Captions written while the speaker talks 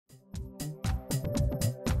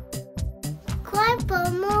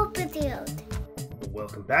for more videos.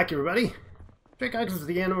 Welcome back, everybody. Drake Icons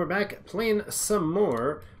again, and we're back playing some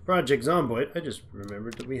more Project Zomboid. I just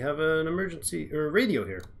remembered that we have an emergency radio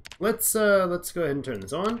here. Let's go ahead and turn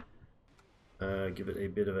this on. Give it a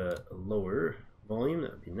bit of a lower volume.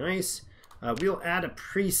 That would be nice. We'll add a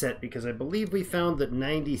preset because I believe we found that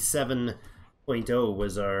 97.0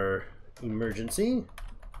 was our emergency.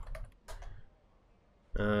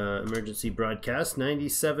 Emergency broadcast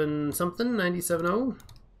 97 something, 97.0.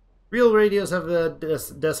 Real radios have the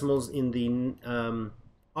decimals in the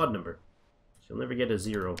odd number, so you'll never get a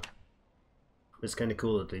zero. It's kind of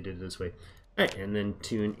cool that they did it this way. All right, and then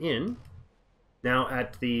tune in. Now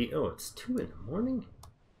at the it's 2 in the morning.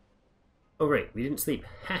 Oh right, we didn't sleep.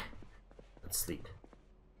 Ha! Let's sleep.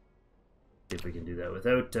 See if we can do that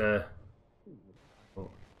without.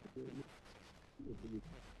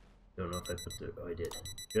 Don't know if I put the. Oh, I did.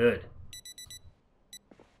 Good.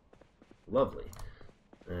 Lovely.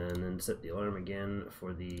 And then set the alarm again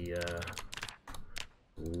for the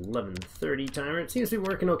 11:30 timer. It seems to be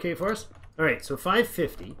working okay for us. All right, so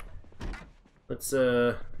 5:50. Let's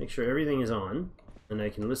make sure everything is on, and I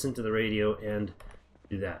can listen to the radio and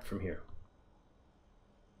do that from here.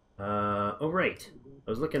 Oh right, I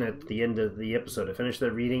was looking at the end of the episode. I finished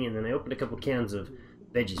that reading, and then I opened a couple cans of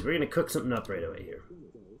veggies. We're gonna cook something up right away here.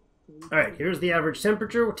 All right, here's the average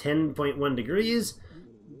temperature, 10.1 degrees.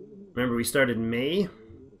 Remember, we started in May.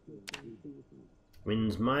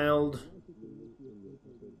 Winds mild.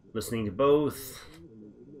 Listening to both.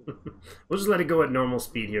 We'll just let it go at normal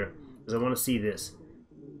speed here, because I want to see this.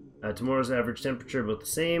 Tomorrow's average temperature about the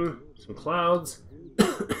same. Some clouds. As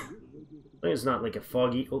long as it's not like a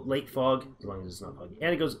foggy, late fog. As long as it's not foggy,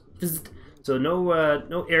 and it goes. So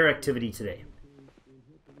no air activity today.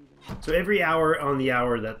 So every hour on the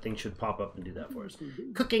hour, that thing should pop up and do that for us.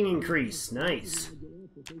 Cooking increase, nice.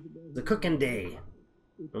 The cooking day.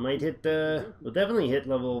 We might hit we'll definitely hit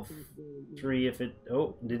level 3 if it.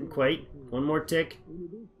 Oh, didn't quite. One more tick.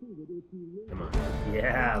 Come on.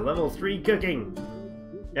 Yeah, level 3 cooking.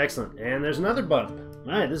 Excellent. And there's another bump.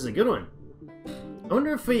 All right, this is a good one. I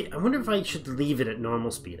wonder if I should leave it at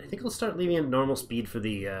normal speed. I think I'll start leaving it at normal speed for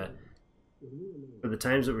the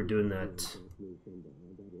times that we're doing that.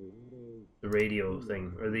 The radio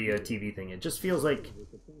thing, or the TV thing. It just feels like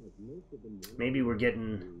maybe we're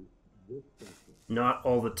getting not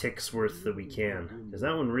all the ticks worth that we can, because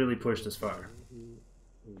that one really pushed us far.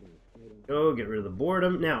 Go, get rid of the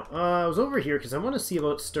boredom. Now, I was over here because I want to see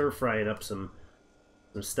about stir-frying up some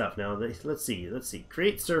stuff. Now, let's see.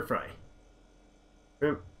 Create stir-fry.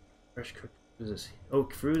 Shrimp. Fresh cooked. What is this? Oh,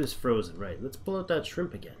 fruit is frozen. Right, let's pull out that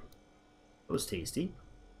shrimp again. That was tasty.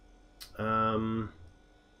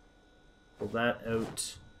 Pull that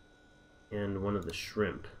out, and one of the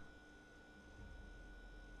shrimp.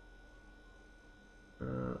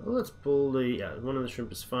 Let's pull the one of the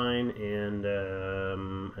shrimp is fine, and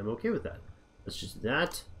I'm okay with that. Let's just do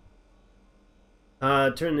that.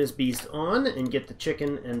 Turn this beast on and get the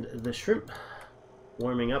chicken and the shrimp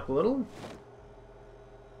warming up a little.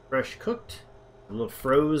 Fresh cooked, a little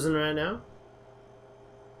frozen right now.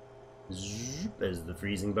 Zoop, as the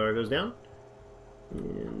freezing bar goes down.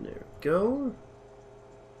 And there we go.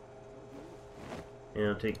 And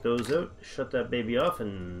I'll take those out, shut that baby off,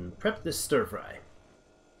 and prep this stir fry.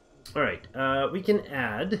 Alright, we can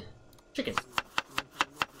add chicken.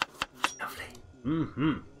 Lovely.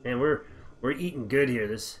 And we're eating good here.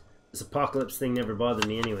 This apocalypse thing never bothered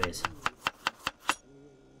me anyways.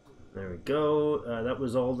 There we go. That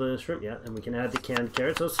was all the shrimp, yeah, and we can add the canned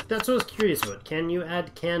carrots. So that's what I was curious about. Can you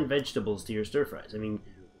add canned vegetables to your stir fries? I mean,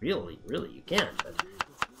 really, you can. But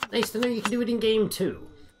nice to know you can do it in game too.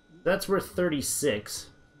 That's worth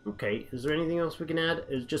 36. Okay, is there anything else we can add?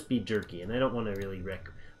 It'd just be jerky, and I don't want to really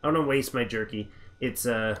I don't want to waste my jerky. It's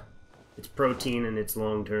protein and it's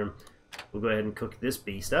long term. We'll go ahead and cook this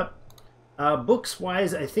beast up. Books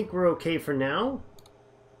wise, I think we're okay for now.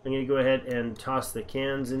 I'm gonna go ahead and toss the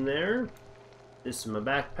cans in there. This in my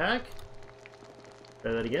backpack.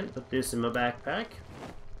 Try that again. Put this in my backpack.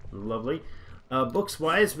 Lovely. Books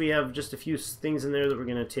wise, we have just a few things in there that we're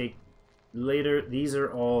gonna take later. These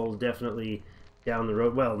are all definitely down the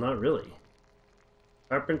road. Well, not really.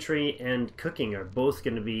 Carpentry and cooking are both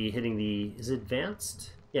going to be hitting the... Is it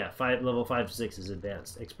advanced? Yeah, level 5 to 6 is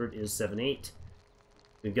advanced. Expert is 7-8.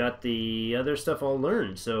 We've got the other stuff all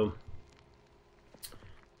learned, so...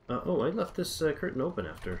 oh, I left this curtain open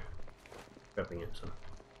after prepping it, so...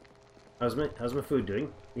 How's my food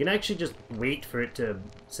doing? You can actually just wait for it to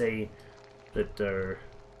say that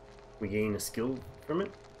we gain a skill from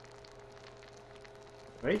it.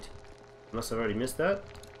 Right? Unless I've already missed that.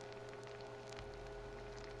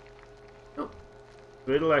 Oh,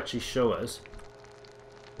 So it'll actually show us.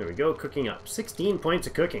 There we go, cooking up. 16 points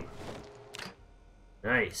of cooking.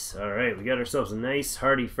 Nice. Alright, we got ourselves a nice,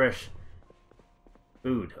 hearty, fresh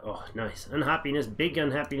food. Oh, nice. Unhappiness, big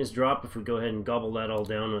unhappiness drop if we go ahead and gobble that all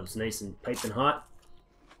down when it's nice and piping hot.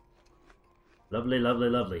 Lovely, lovely,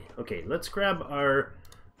 lovely. Okay, let's grab our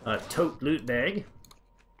tote loot bag.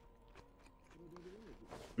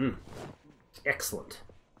 Excellent.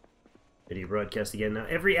 Video broadcast again. Now,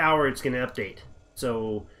 every hour it's going to update.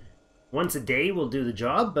 So, once a day will do the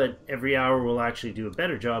job, but every hour will actually do a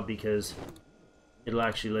better job because it'll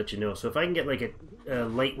actually let you know. So if I can get like a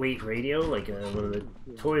lightweight radio, like one of the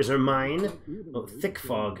toys are mine. Oh, thick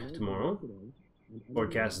fog tomorrow.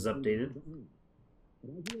 Forecast is updated.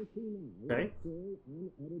 Okay.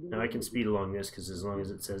 Now I can speed along this because as long as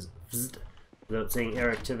it says vzzt, without saying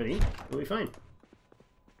air activity, we'll be fine.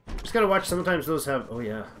 Just gotta watch, sometimes those have, oh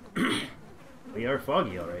yeah, we are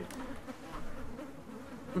foggy alright.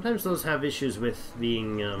 Sometimes those have issues with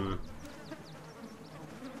being,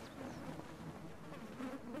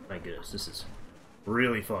 my goodness, this is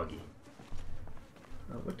really foggy.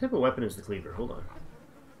 What type of weapon is the cleaver? Hold on.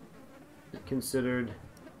 Is it considered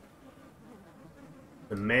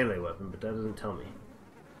a melee weapon, but that doesn't tell me.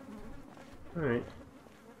 Alright.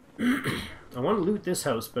 I want to loot this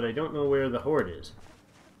house, but I don't know where the horde is.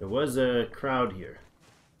 There was a crowd here.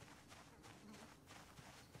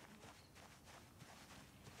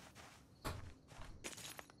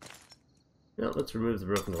 Well, let's remove the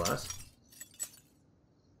broken glass.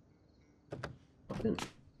 Pop in.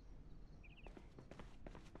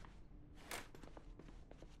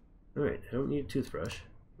 Alright, I don't need a toothbrush.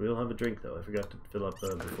 We'll have a drink though. I forgot to fill up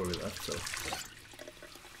before we left, so.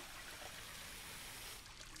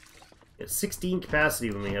 It's 16 capacity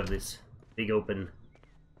when we have this big open,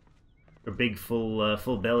 or big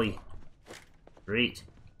full belly. Great.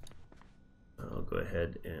 I'll go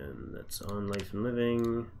ahead and that's on life and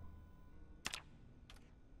living.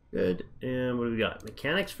 Good. And what do we got?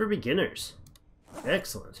 Mechanics for beginners.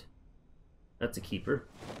 Excellent. That's a keeper.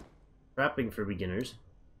 Trapping for beginners.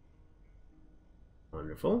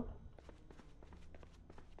 Wonderful.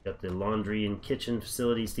 Got the laundry and kitchen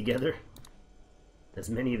facilities together, as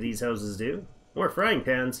many of these houses do. More frying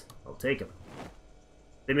pans. I'll take them.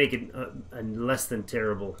 They make it a less than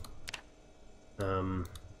terrible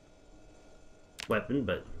weapon,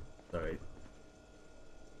 but alright.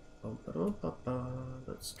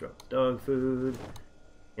 Let's drop dog food.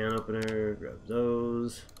 Can opener. Grab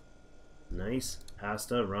those. Nice.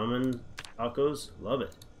 Pasta, ramen, tacos. Love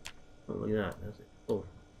it. Oh, look at that. That's it. Oh.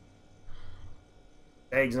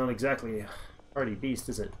 Bag's not exactly a hardy beast,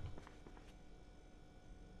 is it?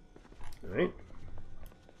 Alright.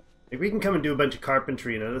 Like, we can come and do a bunch of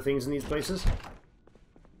carpentry and other things in these places.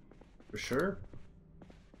 For sure.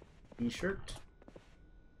 T-shirt.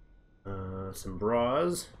 Some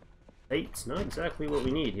bras. Tights. Not exactly what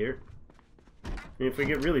we need here. I mean, if we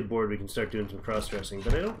get really bored, we can start doing some cross-dressing,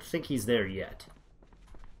 but I don't think he's there yet.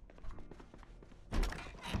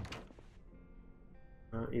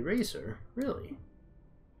 Eraser? Really?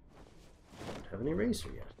 Don't have an eraser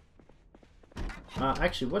yet.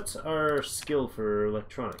 Actually, what's our skill for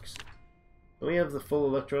electronics? Do we have the full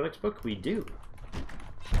electronics book? We do.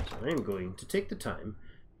 So I'm going to take the time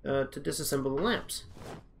to disassemble the lamps.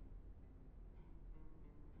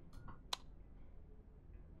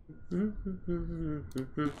 And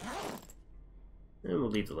we'll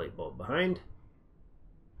leave the light bulb behind.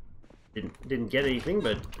 Didn't get anything,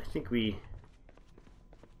 but I think we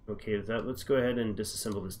okay with that. Let's go ahead and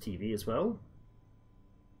disassemble this TV as well.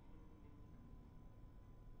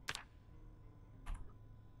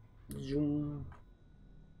 Zoom.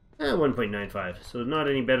 1.95. So not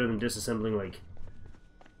any better than disassembling, like,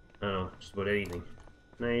 I don't know, just about anything.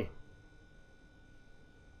 I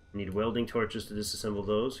need welding torches to disassemble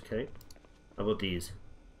those. Okay. How about these?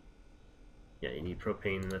 Yeah, you need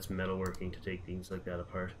propane, and that's metalworking to take things like that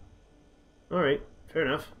apart. Alright, fair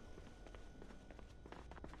enough.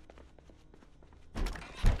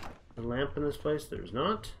 A lamp in this place? There's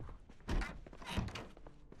not.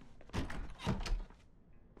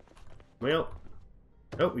 Well,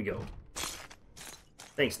 out we go.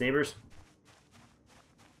 Thanks, neighbors.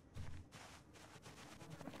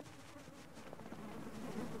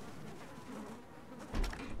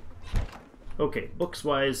 Okay,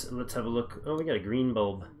 books-wise, let's have a look. Oh, we got a green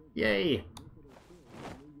bulb. Yay!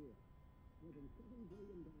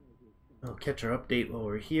 I'll catch our update while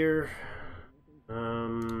we're here.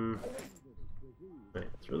 Right,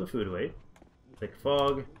 throw the food away. Thick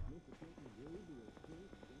fog.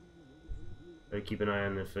 Gotta keep an eye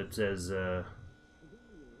on if it says,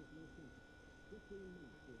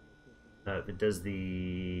 If it does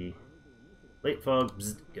the light fog,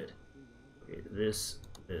 bzz, good. Okay, this.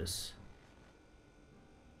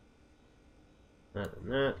 That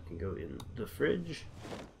and that can go in the fridge.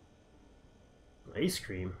 Ice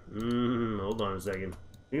cream? Hold on a second.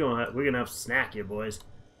 We're gonna have to snack you, boys.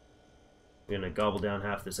 We're gonna gobble down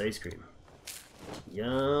half this ice cream.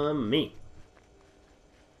 Yummy.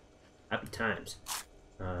 Happy times.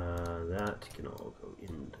 That can all go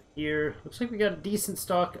in here. Looks like we got a decent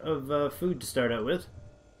stock of food to start out with.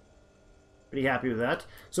 Pretty happy with that.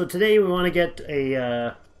 So today we want to get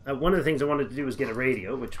a... one of the things I wanted to do was get a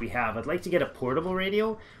radio, which we have. I'd like to get a portable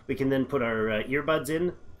radio. We can then put our earbuds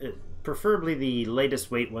in. Preferably the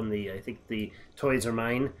latest weight one. I think the Toys Are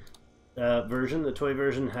Mine version. The toy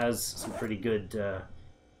version has some pretty good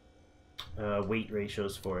weight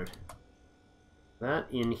ratios for it. That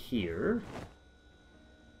in here.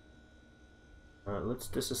 Let's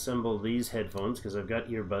disassemble these headphones because I've got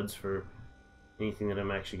earbuds for anything that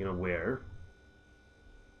I'm actually going to wear.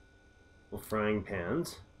 Well, frying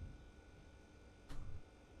pans.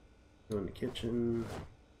 Go in the kitchen.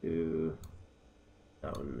 Do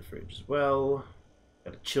that one in the fridge as well.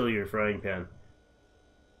 Got to chill your frying pan.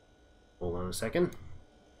 Hold on a second.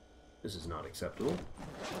 This is not acceptable.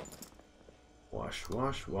 Wash,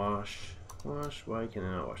 wash, wash, wash. Why can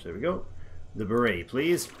I not wash? There we go. The beret,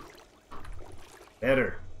 please.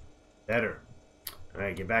 Better. Better.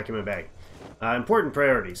 Alright, get back in my bag. Important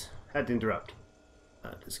priorities. Had to interrupt.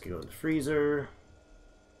 This can go in the freezer.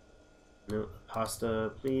 No,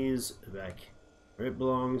 pasta, please. Back where it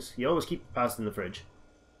belongs. You always keep pasta in the fridge.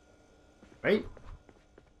 Right?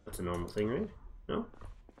 That's a normal thing, right? No?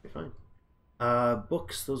 Okay, fine.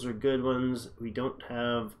 Books, those are good ones. We don't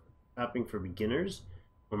have wrapping for beginners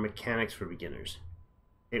or mechanics for beginners.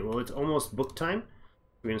 Okay, well, it's almost book time.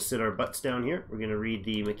 We're going to sit our butts down here. We're going to read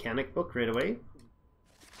the mechanic book right away.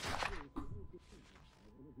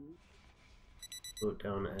 Go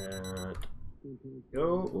down at...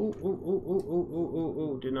 Go.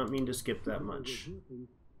 Oh, did not mean to skip that much.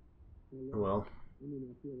 Oh well.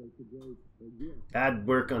 Bad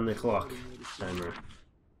work on the clock timer.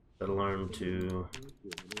 Set alarm to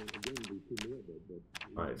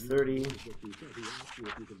 5:30.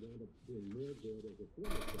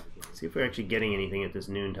 See if we're actually getting anything at this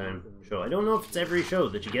noontime show. I don't know if it's every show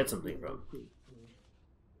that you get something from.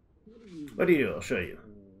 What do you do? I'll show you.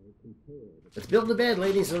 Let's build a bed,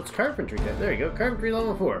 ladies. So it's carpentry time. There you go. Carpentry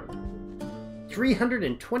level 4.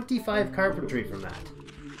 325 carpentry from that.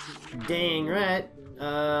 Dang right.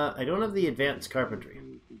 I don't have the advanced carpentry.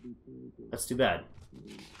 That's too bad.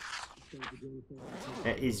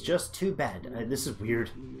 That is just too bad. This is weird.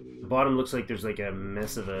 The bottom looks like there's like a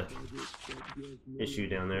mess of a issue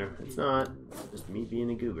down there. It's not. Just me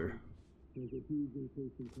being a goober.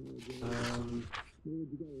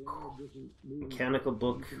 Mechanical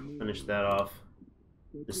book. Finish that off.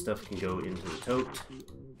 This stuff can go into the tote.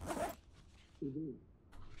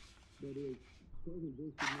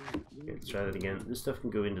 Okay, let's try that again. This stuff can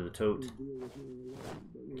go into the tote.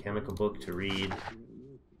 Mechanical book to read.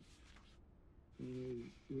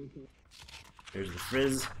 There's the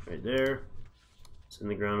frizz right there. It's in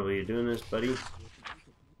the ground while you're doing this, buddy.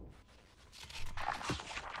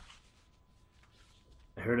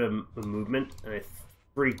 I heard a movement and I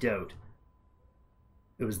freaked out.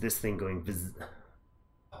 It was this thing going viz.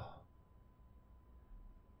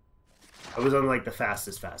 I was on like the fast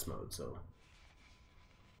mode, so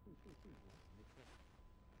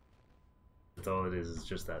that's all it is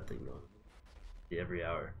just that thing going every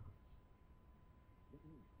hour.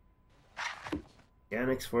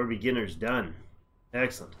 Mechanics for beginners done.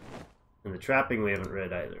 Excellent. And the trapping we haven't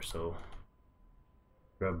read either, so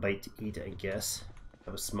grab a bite to eat, I guess.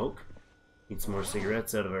 Have a smoke. Eat some more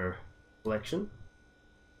cigarettes out of our collection.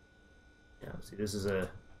 Yeah, see, this is a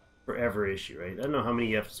forever issue, right? I don't know how many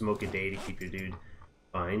you have to smoke a day to keep your dude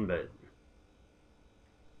fine, but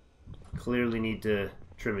clearly need to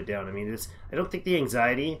trim it down. I mean, I don't think the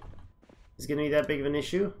anxiety is going to be that big of an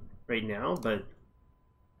issue right now, but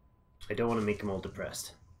I don't want to make him all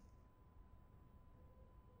depressed.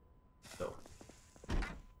 So,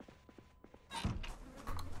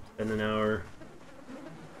 spend an hour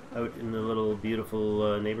out in the little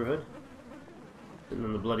beautiful neighborhood, sitting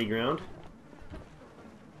on the bloody ground,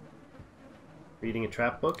 reading a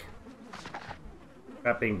trap book.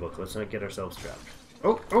 Trapping book. Let's not get ourselves trapped.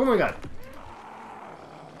 Oh my god!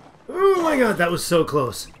 Oh my god, that was so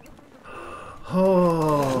close.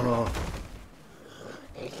 Oh.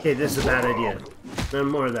 Okay, this is a bad idea. None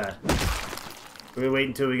more of that. We're gonna wait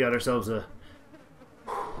until we got ourselves a...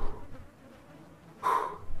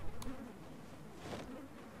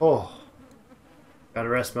 Oh. Gotta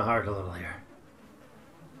rest my heart a little here.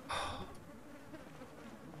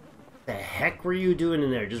 The heck were you doing in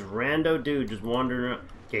there? Just rando dude just wandering around.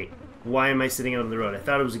 Okay, why am I sitting out on the road? I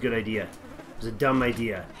thought it was a good idea. It was a dumb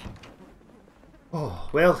idea. Oh,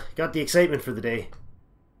 well, got the excitement for the day.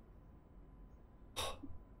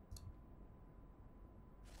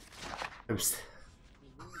 I'm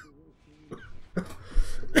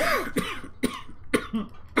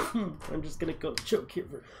I'm just gonna go choke here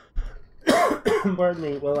for pardon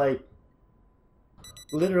me, while I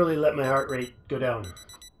literally let my heart rate go down.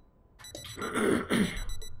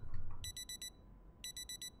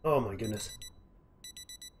 Oh my goodness.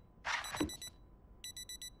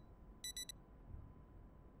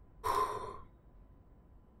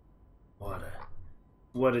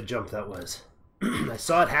 What a jump that was. I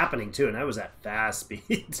saw it happening too, and I was at fast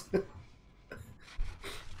speed.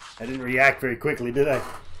 I didn't react very quickly, did I?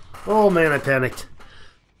 Oh man, I panicked.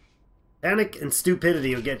 Panic and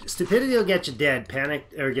stupidity will get you. Stupidity will get you dead. Panic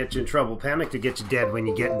or get you in trouble. Panic to get you dead when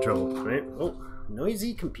you get in trouble, right? Oh,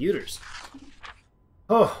 noisy computers.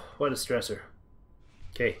 Oh, what a stressor.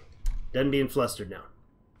 Okay, done being flustered now.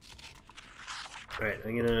 All right,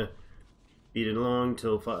 I'm gonna beat it along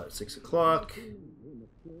till 6 o'clock.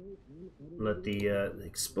 Let the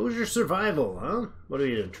exposure survival, huh? What are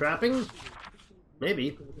you doing? Trapping?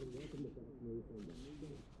 Maybe.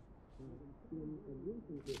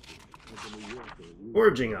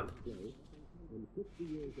 Foraging up.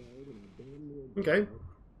 Okay.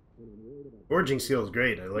 Foraging skill is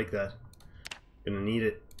great. I like that. Gonna need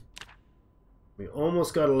it. We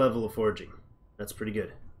almost got a level of foraging. That's pretty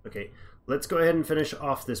good. Okay, let's go ahead and finish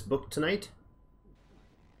off this book tonight.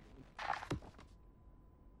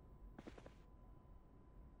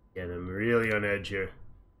 Yeah, I'm really on edge here.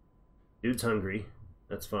 Dude's hungry.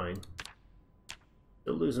 That's fine.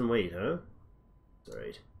 Still losing weight, huh? It's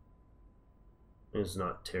alright. It's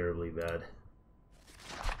not terribly bad.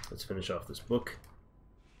 Let's finish off this book.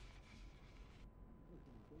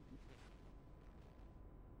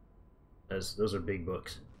 As those are big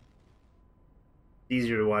books.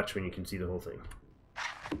 Easier to watch when you can see the whole thing.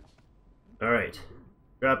 Alright.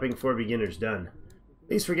 Dropping for beginners done.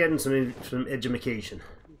 Thanks for getting some education.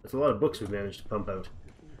 That's a lot of books we've managed to pump out.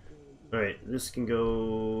 Alright, this can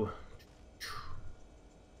go...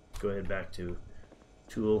 Go ahead back to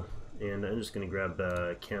tool. And I'm just going to grab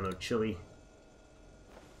a can of chili.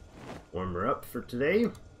 Warm her up for today.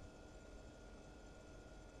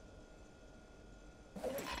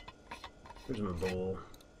 Here's my bowl.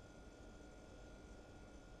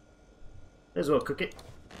 Might as well cook it.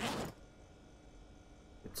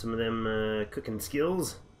 Get some of them cooking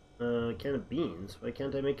skills. A can of beans. Why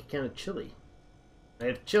can't I make a can of chili? I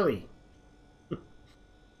have chili.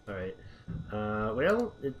 Alright.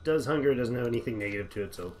 Well, it does hunger. It doesn't have anything negative to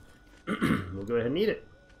it, so we'll go ahead and eat it.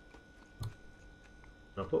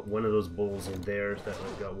 I'll put one of those bowls in there. That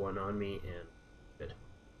I've got one on me, and good.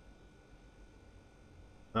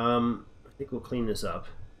 I think we'll clean this up.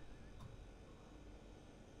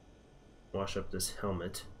 Wash up this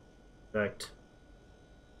helmet. In fact,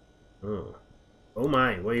 oh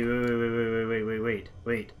my! Wait!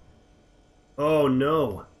 Oh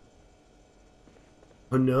no!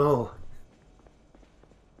 Oh no!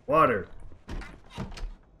 Water!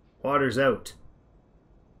 Water's out.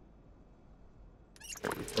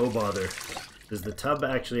 Oh bother. Does the tub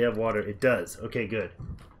actually have water? It does. Okay, good.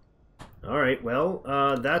 Alright, well,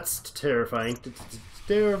 that's terrifying.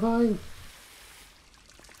 Terrifying.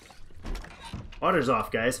 Water's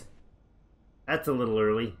off, guys. That's a little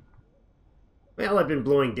early. Well, I've been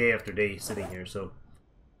blowing day after day sitting here, so...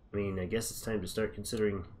 I mean, I guess it's time to start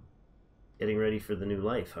considering getting ready for the new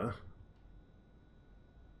life, huh?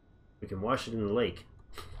 We can wash it in the lake.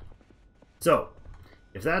 So,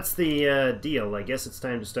 if that's the deal, I guess it's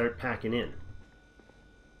time to start packing in.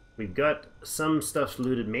 We've got some stuff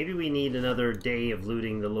looted. Maybe we need another day of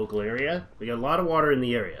looting the local area. We got a lot of water in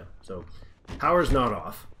the area, so power's not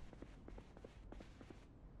off.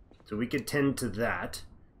 So we could tend to that.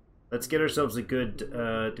 Let's get ourselves a good...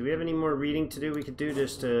 do we have any more reading to do we could do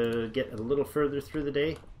just to get a little further through the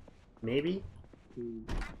day? Maybe?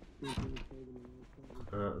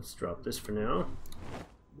 Let's drop this for now.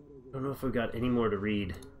 I don't know if we've got any more to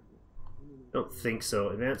read. Don't think so.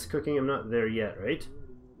 Advanced cooking, I'm not there yet, right?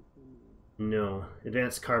 No.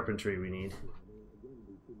 Advanced carpentry we need.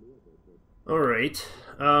 Alright.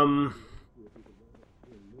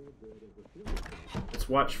 Let's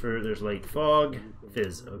watch for... There's light fog.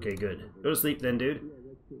 Fizz. Okay, good. Go to sleep then, dude.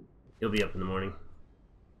 You'll be up in the morning.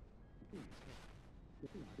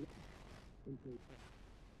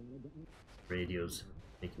 Radio's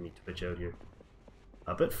making me twitch out here.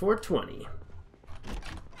 Up at 4:20.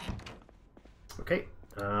 Okay.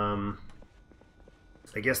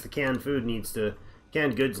 I guess the canned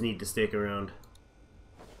goods need to stick around.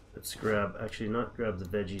 Let's grab, actually not grab the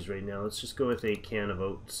veggies right now. Let's just go with a can of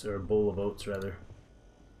oats, or a bowl of oats rather.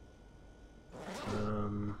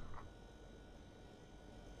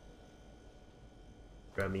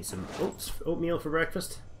 Grab me some oatmeal for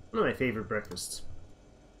breakfast. One of my favorite breakfasts.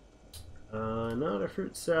 Not a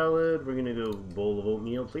fruit salad. We're gonna go bowl of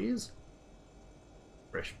oatmeal, please.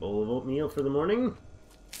 Fresh bowl of oatmeal for the morning.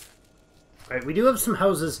 Alright, we do have some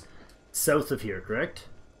houses south of here, correct?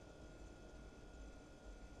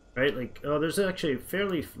 Right, like, oh, there's actually a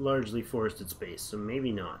fairly largely forested space, so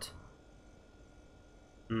maybe not.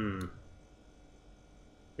 We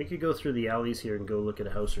could go through the alleys here and go look at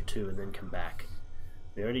a house or two and then come back.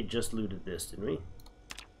 We already just looted this, didn't we?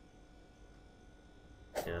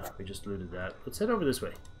 Yeah, we just looted that. Let's head over this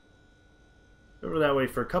way. Over that way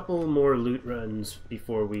for a couple more loot runs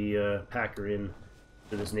before we pack her in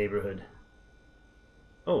to this neighborhood.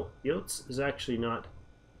 Oh, the oats is actually not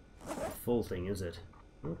a full thing, is it?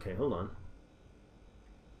 Okay, hold on.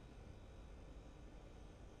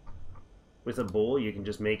 With a bowl, you can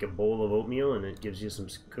just make a bowl of oatmeal and it gives you some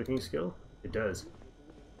cooking skill? It does.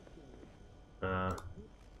 Then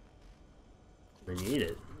you eat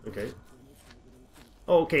it. Okay.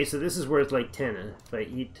 Oh, okay, so this is worth like 10. If I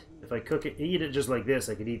eat it just like this,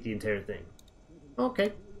 I could eat the entire thing.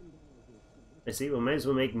 Okay. I see. Well, might as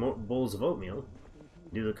well make more bowls of oatmeal.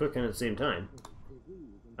 Do the cooking at the same time.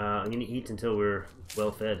 I'm gonna eat until we're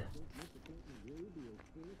well fed.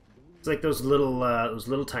 It's like those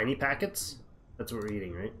little tiny packets. That's what we're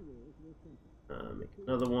eating, right? Make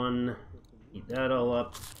another one. Eat that all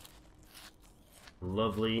up.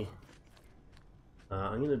 Lovely.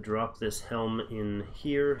 I'm gonna drop this helm in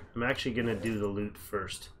here. I'm actually gonna do the loot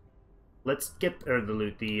first. Let's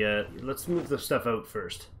let's move the stuff out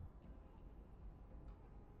first.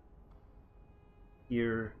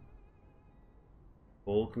 Here.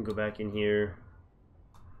 Bowl can go back in here.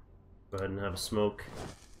 Go ahead and have a smoke.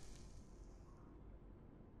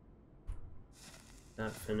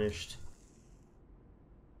 That finished.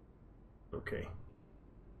 Okay.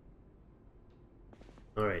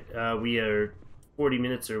 Alright, we are 40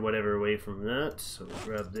 minutes or whatever away from that, so we'll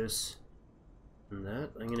grab this and that.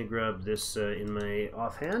 I'm gonna grab this in my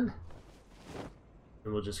offhand.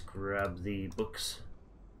 And we'll just grab the books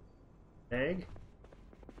bag.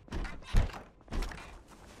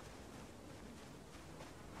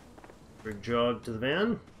 For jog to the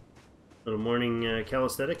van. Little morning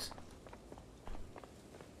calisthenics.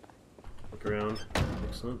 Look around.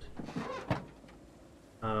 Excellent.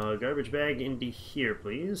 Garbage bag into here,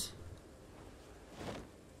 please.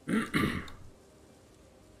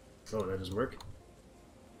 Oh, that doesn't work.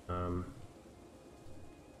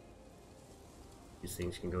 These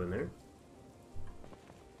things can go in there.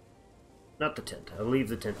 Not the tent. I'll leave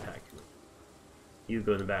the tent pack. You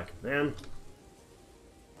go in the back of the van.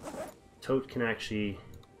 Tote can actually...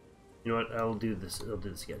 You know what? I'll do this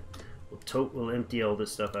again. Tote will empty all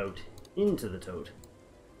this stuff out into the tote.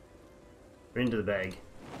 Or into the bag.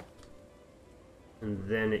 And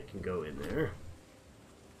then it can go in there.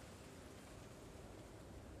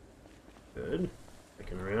 Good.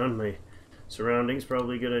 Looking around, my surroundings,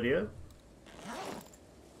 probably a good idea.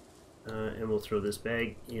 And we'll throw this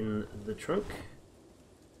bag in the trunk.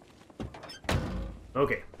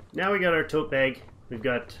 Okay, now we got our tote bag. We've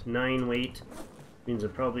got 9 weight. Means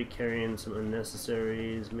I'm probably carrying some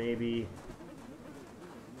unnecessaries, maybe.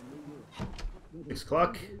 6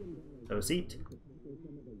 o'clock. Have a seat.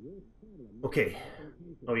 Okay.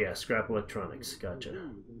 Oh yeah, scrap electronics. Gotcha.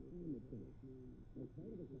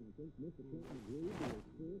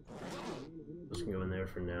 This can go in there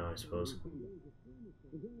for now, I suppose.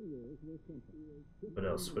 What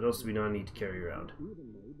else? What else do we not need to carry around?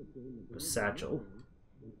 A satchel.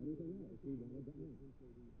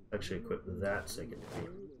 Actually equip that secondary.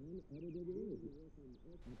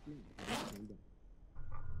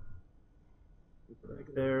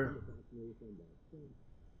 Back there.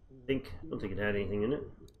 Don't think it had anything in it.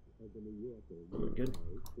 Oh, good.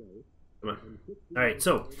 Come on. Alright,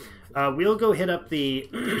 so we'll go hit up the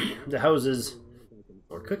the houses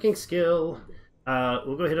for cooking skill.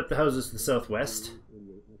 We'll go hit up the houses to the southwest.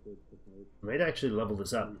 Might actually level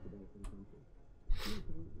this up.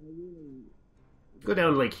 Go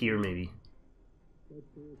down like here maybe.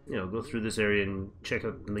 You know, go through this area and check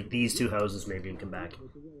out like these 2 houses maybe and come back.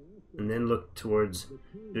 And then look towards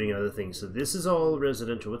doing other things. So this is all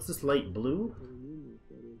residential. What's this light blue?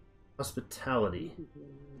 Hospitality.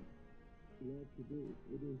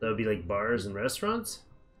 That would be like bars and restaurants?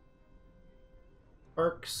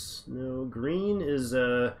 Parks? No. Green is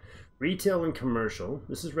Retail and commercial.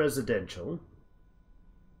 This is residential.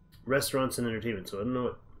 Restaurants and entertainment. So I don't know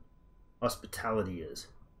what hospitality is.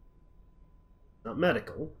 Not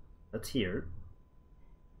medical. That's here.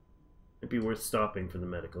 Might be worth stopping for the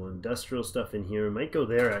medical. Industrial stuff in here. Might go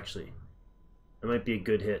there, actually. That might be a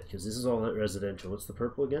good hit, because this is all residential. What's the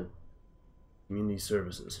purple again? Community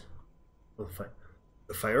services. Oh,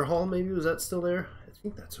 the fire hall, maybe? Was that still there? I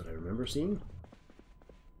think that's what I remember seeing.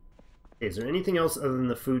 Okay, is there anything else other than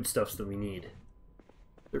the foodstuffs that we need?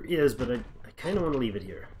 There is, but I kind of want to leave it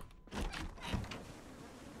here.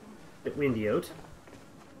 Bit windy out.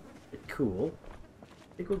 Bit cool.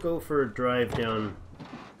 I think we'll go for a drive down.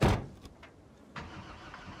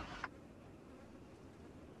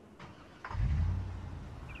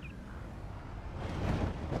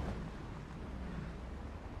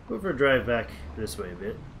 Go for a drive back this way a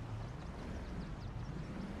bit.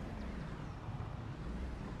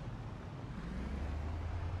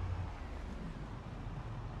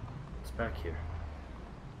 It's back here.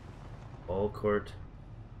 Ball court.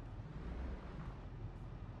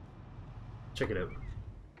 Check it out.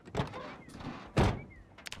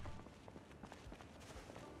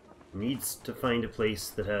 Needs to find a place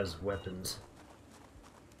that has weapons.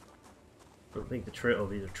 I don't think the trail. Oh,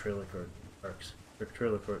 these are trailer parks. They're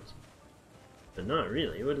trailer courts. But not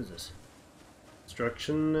really. What is this?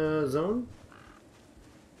 Construction zone?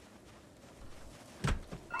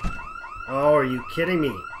 Oh, are you kidding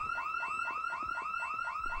me?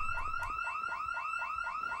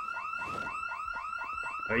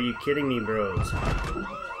 Are you kidding me, bros?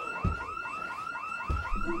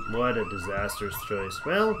 What a disastrous choice.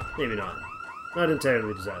 Well, maybe not. Not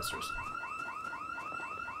entirely disastrous.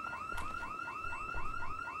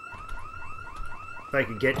 If I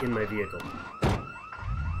could get in my vehicle.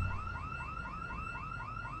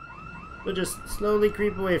 We'll just slowly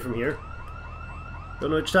creep away from here. Don't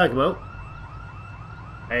know what you're talking about.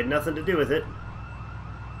 I had nothing to do with it.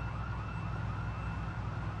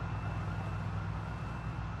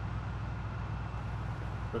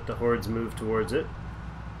 Let the hordes move towards it.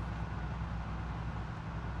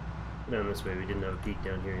 Down this way, we didn't have a peek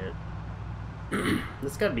down here yet.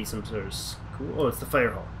 There's gotta be some sort of school. Oh, it's the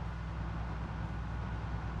fire hall.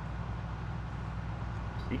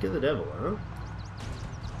 Speak of the devil, huh?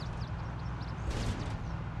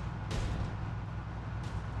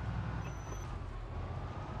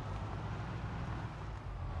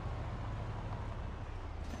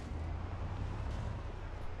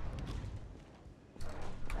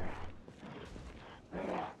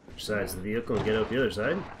 Which side's the vehicle and get out the other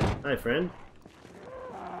side? Hi, friend.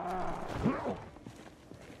 I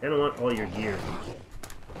don't want all your gear.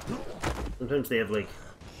 Sometimes they have, like,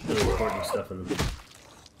 really important stuff in them.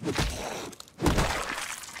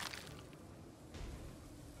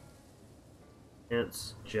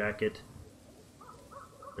 Pants, jacket.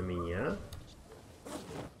 I mean, yeah.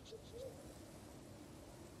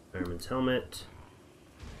 Fireman's helmet.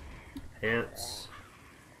 Pants.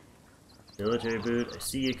 Military boot. I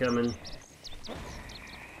see you coming.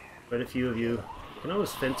 Quite a few of you. You can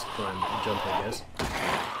always fence climb and jump, I guess.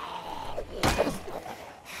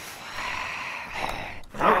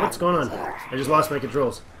 Oh, what's going on? I just lost my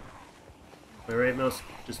controls. My right mouse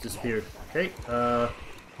just disappeared. Okay,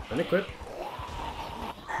 unequip.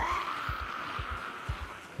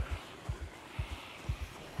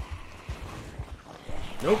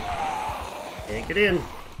 Nope. Can't get in.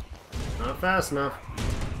 Not fast enough.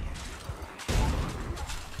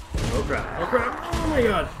 Oh crap. Oh crap. Oh my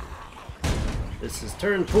god. This has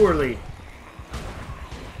turned poorly.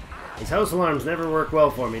 These house alarms never work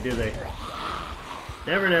well for me, do they?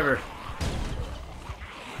 Never, never.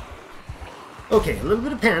 Okay, a little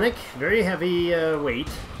bit of panic. Very heavy weight,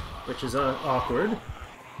 which is awkward.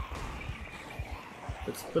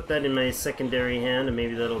 Let's put that in my secondary hand, and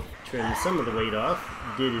maybe that'll trim some of the weight off.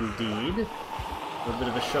 Did indeed. A little bit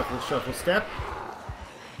of a shuffle step.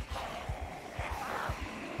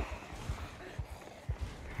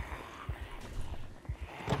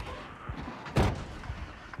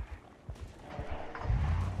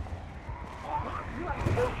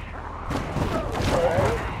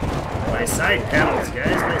 My side panels,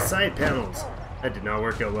 guys, my side panels. That did not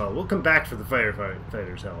work out well. We'll come back for the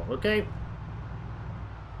firefighters' hell, okay?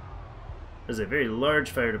 There's a very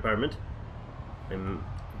large fire department. I'm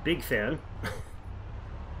a big fan.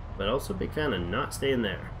 But also a big fan of not staying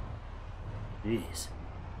there. Jeez.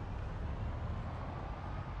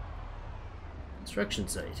 Construction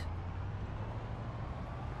site.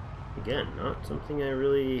 Again, not something I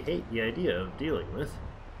really hate the idea of dealing with.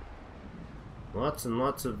 Lots and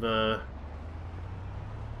lots of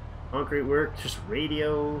concrete work, just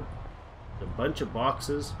radio, a bunch of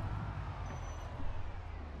boxes.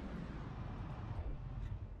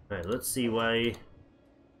 Alright, let's see why...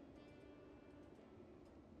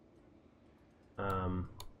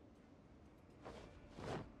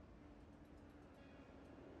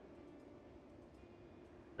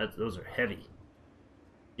 those are heavy.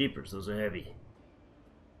 Jeepers, those are heavy.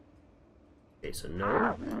 Okay, so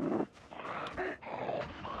no.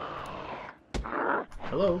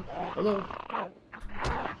 Hello? Hello?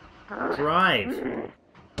 Drive!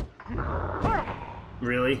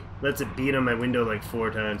 Really? Let's it beat on my window like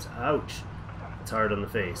 4 times. Ouch! It's hard on the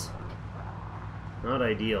face. Not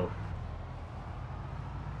ideal.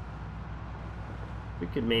 We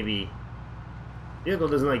could maybe... Vehicle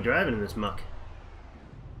doesn't like driving in this muck.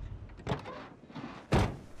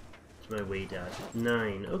 What's my weight at?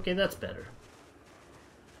 9. Okay, that's better.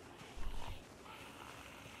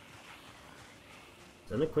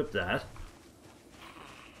 Unequip that.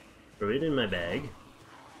 Throw it in my bag.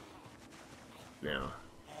 Now,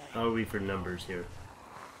 how are we for numbers here?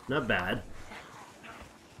 Not bad.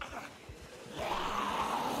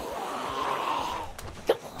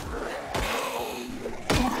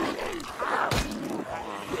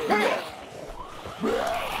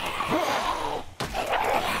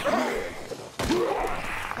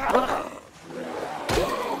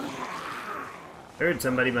 Heard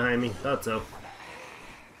somebody behind me. Thought so.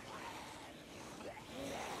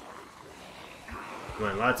 Come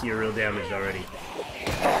on, lots of you are real damaged already.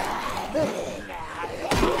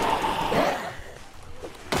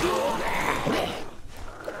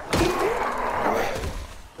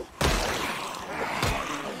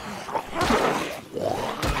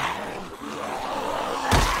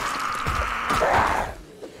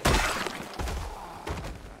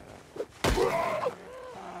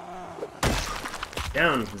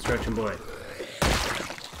 Down, construction boy.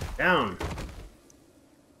 Down.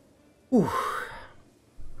 Whew.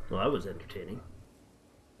 Well, that was entertaining.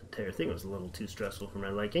 The entire thing was a little too stressful for my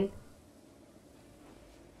liking.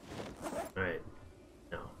 Alright.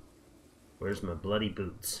 Now, where's my bloody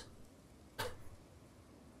boots?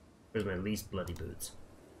 Where's my least bloody boots?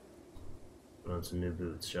 Put on some new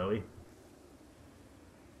boots, shall we?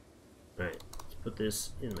 Alright, let's put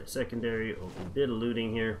this in my secondary. Open a bit of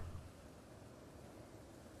looting here.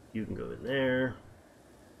 You can go in there.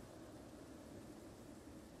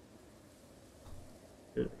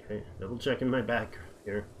 Good, okay. Double checking my back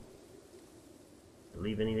here.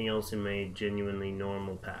 Leave anything else in my genuinely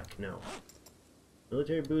normal pack? No.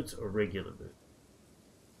 Military boots or regular boots?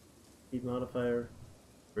 Speed modifier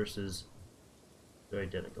versus they're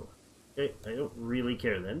identical. Okay, I don't really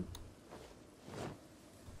care then.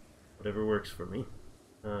 Whatever works for me.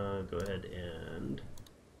 Go ahead and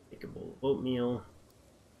make a bowl of oatmeal.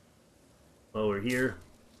 While we're here.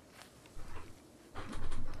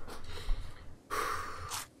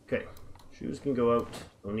 Okay, shoes can go out.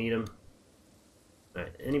 Don't need them.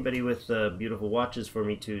 Alright, anybody with beautiful watches for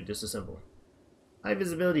me to disassemble? High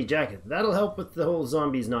visibility jacket. That'll help with the whole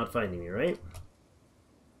zombies not finding me, right?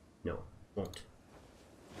 No, won't.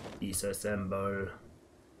 Disassemble.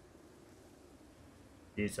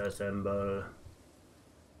 Disassemble.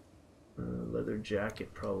 Leather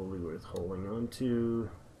jacket probably worth holding on to.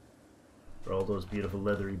 For all those beautiful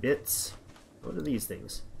leathery bits. What are these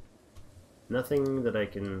things? Nothing that I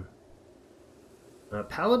can...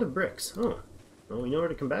 pallet of bricks. Oh. Well, we know where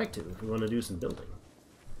to come back to if we want to do some building.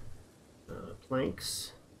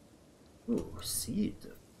 Planks. Ooh, seeds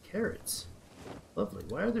of carrots. Lovely.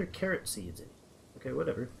 Why are there carrot seeds in? Okay,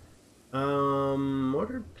 whatever.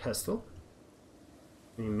 Mortar pestle.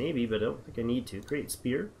 I mean, maybe, but I don't think I need to. Create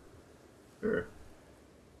spear. Sure.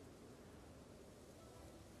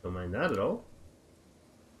 Don't mind that at all.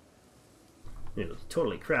 It was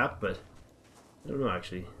totally crap, but I don't know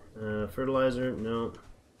actually. Fertilizer, no.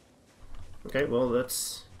 Okay, well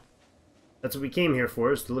that's what we came here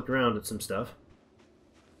for, is to look around at some stuff.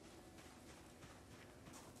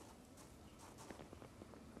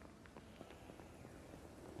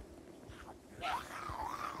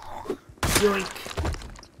 Yoink!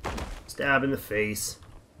 Stab in the face.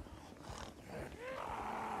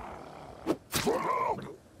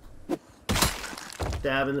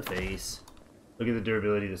 Stab in the face. Look at the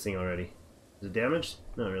durability of this thing already. Is it damaged?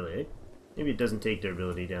 Not really, eh? Maybe it doesn't take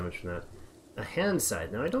durability damage from that. A hand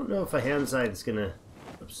scythe. Now I don't know if a hand scythe is gonna...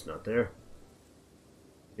 Oops, not there.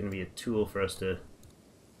 Gonna be a tool for us to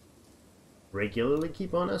regularly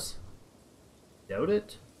keep on us? Doubt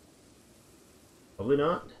it. Probably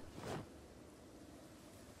not.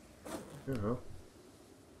 I don't know.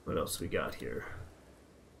 What else we got here?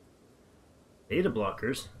 Beta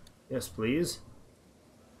blockers. Yes, please.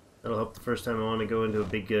 That'll help the first time I want to go into a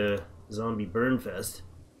big zombie burn fest.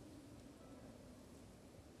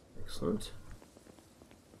 Excellent.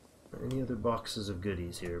 Any other boxes of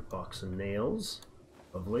goodies here? Box of nails.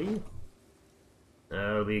 Lovely.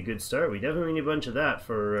 That'll be a good start. We definitely need a bunch of that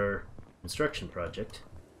for our construction project.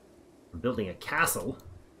 We're building a castle.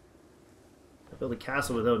 I build a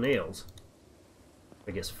castle without nails.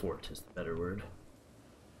 I guess fort is the better word.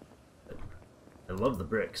 But I love the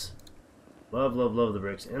bricks. Love, love, love the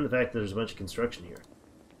bricks. And the fact that there's a bunch of construction here.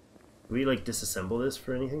 Do we, like, disassemble this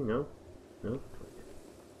for anything? No? No? Okay.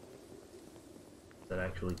 Is that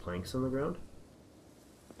actually planks on the ground?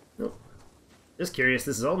 Nope. Just curious.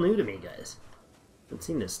 This is all new to me, guys. Haven't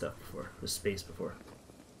seen this stuff before. This space before.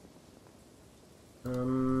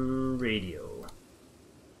 Radio.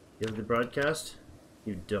 You have the broadcast?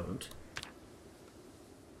 You don't.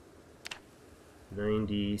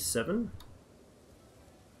 97?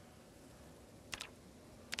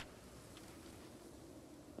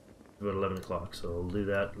 About 11 o'clock, so I'll do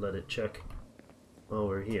that, let it check while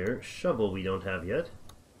we're here. Shovel we don't have yet.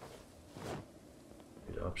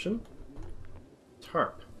 Good option.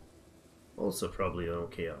 Tarp. Also probably an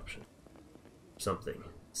okay option. Something.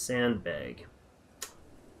 Sandbag.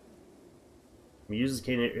 Uses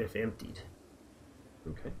can if emptied.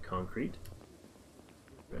 Okay, concrete.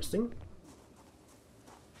 Interesting.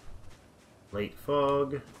 Light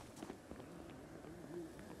fog.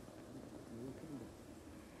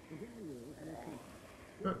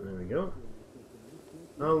 Oh, there we go.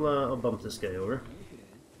 I'll bump this guy over.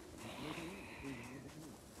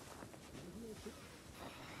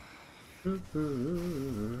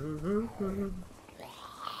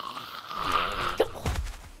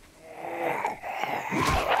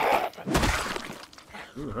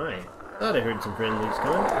 Oh, hi. Thought I heard some friendlies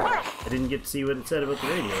coming. I didn't get to see what it said about the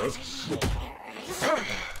radio.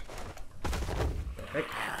 The heck?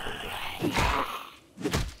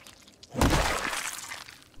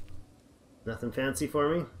 Nothing fancy for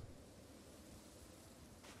me?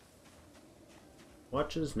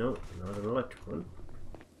 Watches? No, not an electric one.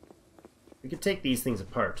 We could take these things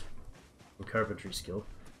apart. Some carpentry skill.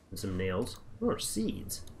 And some nails. More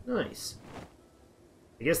seeds. Nice.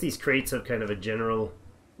 I guess these crates have kind of a general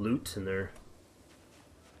loot, and they're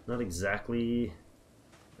not exactly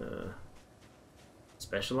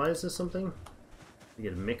specialized as something. We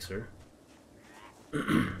get a mixer.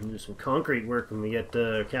 Do some concrete work when we get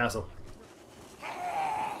our castle.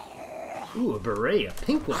 Ooh, a beret, a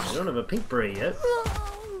pink one. I don't have a pink beret yet.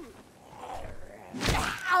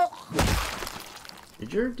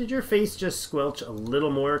 Did your face just squelch a little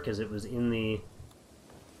more because it was in the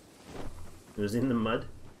mud?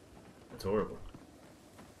 That's horrible.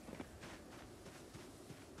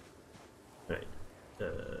 Right.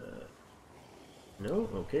 No?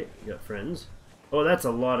 Okay, you got friends. Oh, that's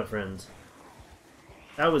a lot of friends.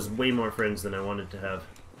 That was way more friends than I wanted to have.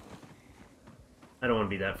 I don't want to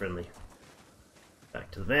be that friendly. Back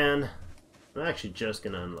to the van. I'm actually just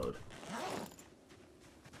gonna unload.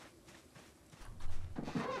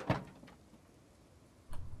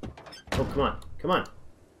 Oh, come on. Come on.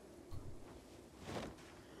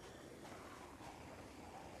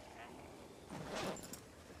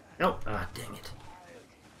 Oh, ah, dang it.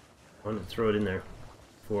 I wanted to throw it in there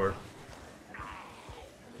for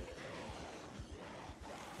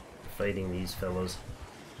fighting these fellows.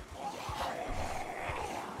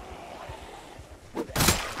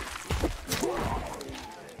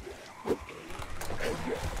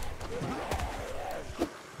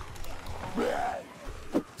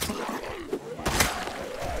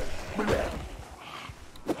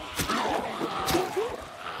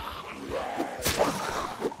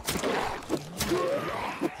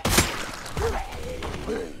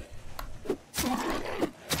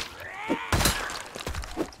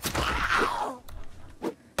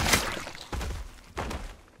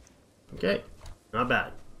 Okay, not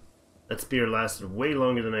bad. That spear lasted way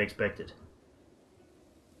longer than I expected.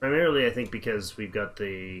 Primarily, I think because we've got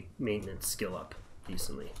the maintenance skill up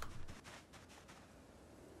decently.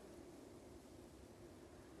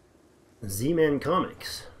 Z-Man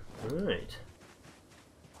Comics. Alright.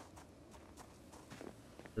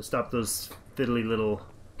 To stop those fiddly little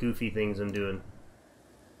goofy things I'm doing.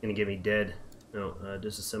 Gonna get me dead. No,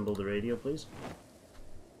 disassemble the radio, please.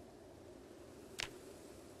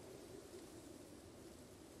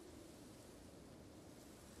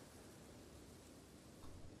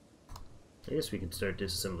 I guess we could start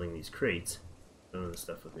disassembling these crates. None of the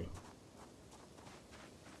stuff with me.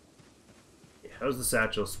 Okay, how's the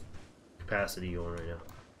satchel's capacity going right now?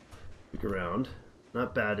 Look around.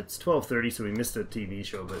 Not bad. It's 12:30, so we missed a TV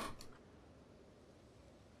show, but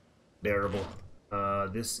bearable.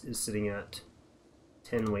 This is sitting at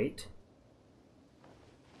 10 weight.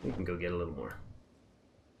 We can go get a little more.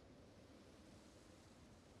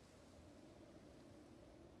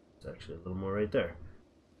 It's actually a little more right there.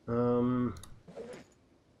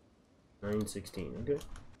 916, okay.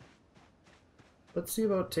 Let's see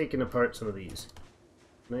about taking apart some of these.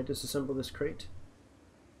 Can I disassemble this crate?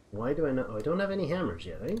 Why do I not? Oh, I don't have any hammers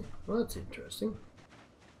yet, eh? Well, that's interesting.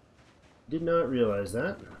 Did not realize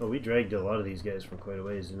that. Oh, we dragged a lot of these guys from quite a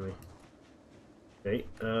ways, didn't we? Okay,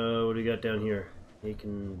 what do we got down here?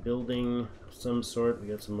 Taken building of some sort. We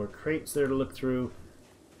got some more crates there to look through.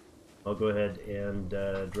 I'll go ahead and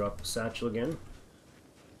drop the satchel again.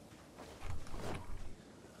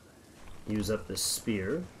 Use up this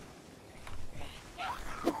spear. There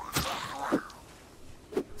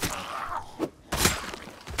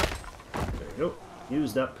we go.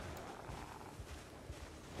 Used up.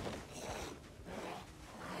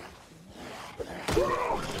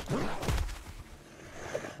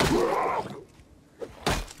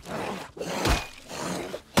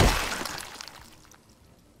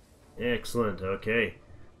 Excellent, okay.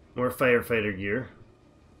 More firefighter gear.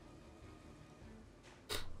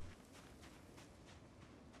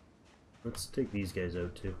 Let's take these guys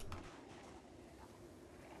out too.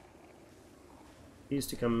 These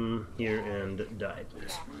to come here and die,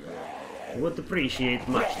 please. Would appreciate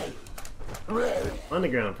much. On the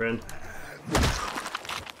ground, friend.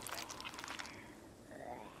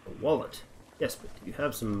 A wallet. Yes, but you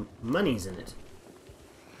have some monies in it.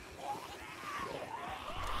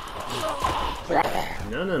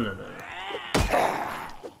 No, no, no, no.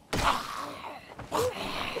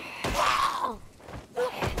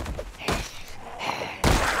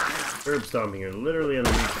 Curb stomping here, literally on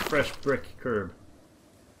a fresh brick curb.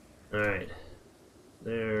 Alright.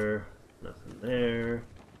 There. Nothing there.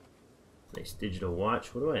 Nice digital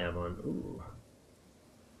watch. What do I have on? Ooh.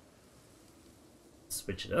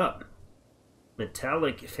 Switch it up.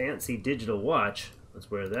 Metallic fancy digital watch. Let's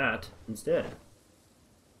wear that instead.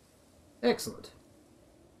 Excellent.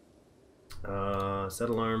 Set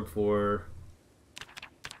alarm for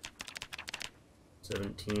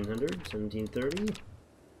 1700, 1730.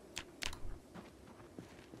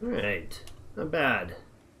 Alright, not bad.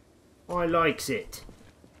 I likes it.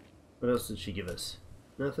 What else did she give us?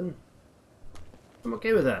 Nothing? I'm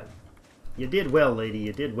okay with that. You did well, lady,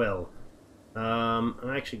 you did well. I'm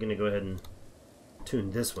actually going to go ahead and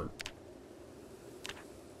tune this one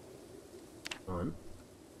on.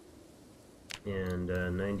 And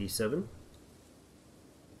 97.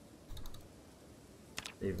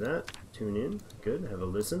 Save that. Tune in. Good. Have a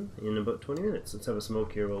listen in about 20 minutes. Let's have a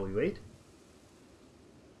smoke here while we wait.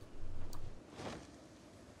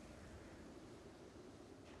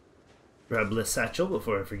 Grab the satchel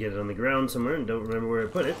before I forget it on the ground somewhere and don't remember where I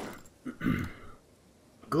put it.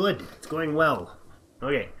 Good. It's going well.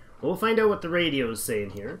 Okay. We'll find out what the radio is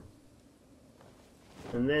saying here.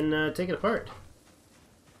 And then take it apart.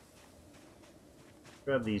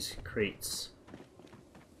 Grab these crates.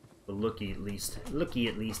 We'll looky at least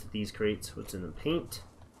at these crates. What's in them? Paint.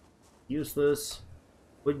 Useless.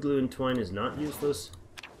 Wood glue and twine is not useless.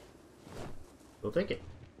 We'll take it.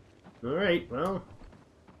 Alright, well.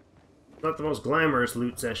 Not the most glamorous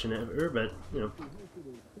loot session ever, but, you know.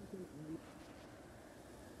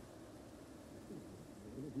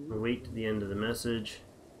 We'll wait to the end of the message.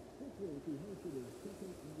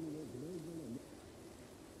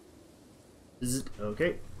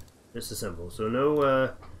 Okay, disassemble. So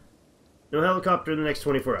no helicopter in the next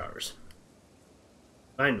 24 hours.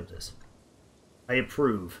 Fine with this. I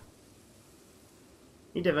approve.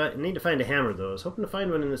 Need to find a hammer though. I was hoping to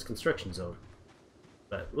find one in this construction zone,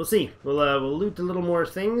 but we'll see. We'll loot a little more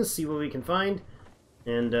things, see what we can find,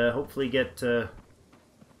 and hopefully get a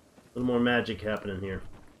little more magic happening here.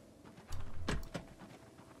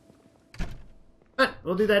 But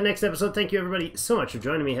we'll do that next episode. Thank you everybody so much for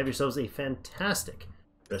joining me. Have yourselves a fantastic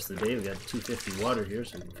rest of the day. We got 250 water here,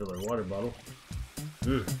 so we can fill our water bottle.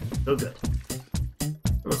 So good. And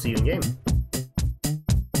we'll see you in game.